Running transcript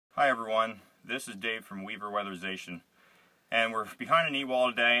Hi everyone, this is Dave from Weatherization, and we're behind a knee wall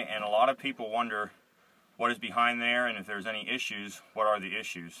today, and a lot of people wonder what is behind there, and if there's any issues, what are the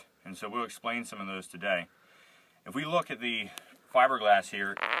issues? And so we'll explain some of those today. If we look at the fiberglass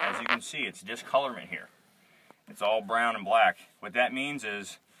here, as you can see, it's discolorment here. It's all brown and black. What that means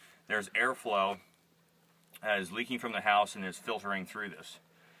is there's airflow that is leaking from the house and is filtering through this.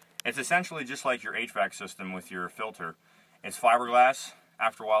 It's essentially just like your HVAC system with your filter. It's fiberglass.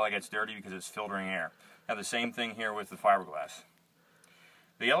 After a while it gets dirty because it's filtering air. Now the same thing here with the fiberglass.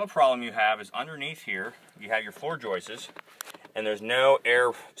 The other problem you have is underneath here you have your floor joists, and there's no air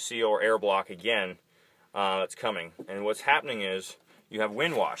seal or air block again that's coming. And what's happening is you have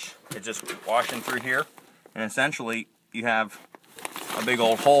wind wash. It's just washing through here, and essentially you have a big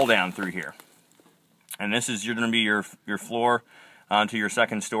old hole down through here. And this is going to be your floor onto your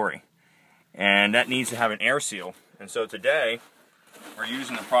second story. And that needs to have an air seal. And so today we're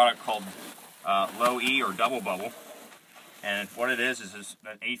using a product called Low E or Double Bubble, and what it is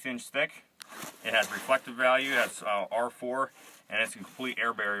an 1/8 inch thick. It has reflective value, that's R4, and it's a complete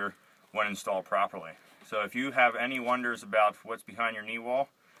air barrier when installed properly. So if you have any wonders about what's behind your knee wall,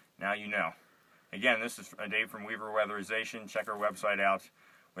 now you know. Again, this is Dave from Weatherization. Check our website out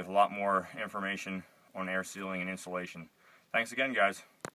with a lot more information on air sealing and insulation. Thanks again, guys.